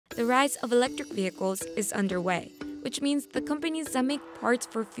The rise of electric vehicles is underway, which means the companies that make parts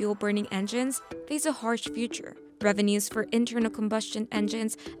for fuel-burning engines face a harsh future. Revenues for internal combustion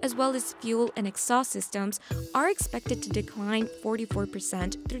engines, as well as fuel and exhaust systems, are expected to decline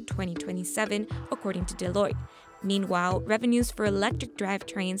 44% through 2027, according to Deloitte. Meanwhile, revenues for electric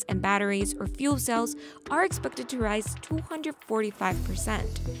drivetrains and batteries or fuel cells are expected to rise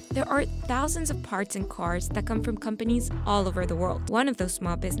 245%. There are thousands of parts in cars that come from companies all over the world. One of those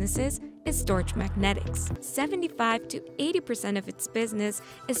small businesses is Storage Magnetics. 75 to 80% of its business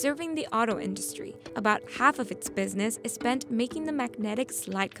is serving the auto industry. About half of its business is spent making the magnetic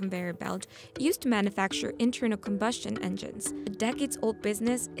slide conveyor belt used to manufacture internal combustion engines. A decades-old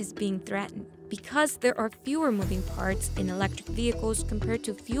business is being threatened. Because there are fewer moving parts in electric vehicles compared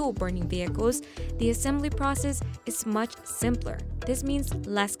to fuel-burning vehicles, the assembly process is much simpler. This means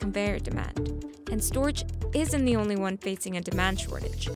less conveyor demand. And storage isn't the only one facing a demand shortage.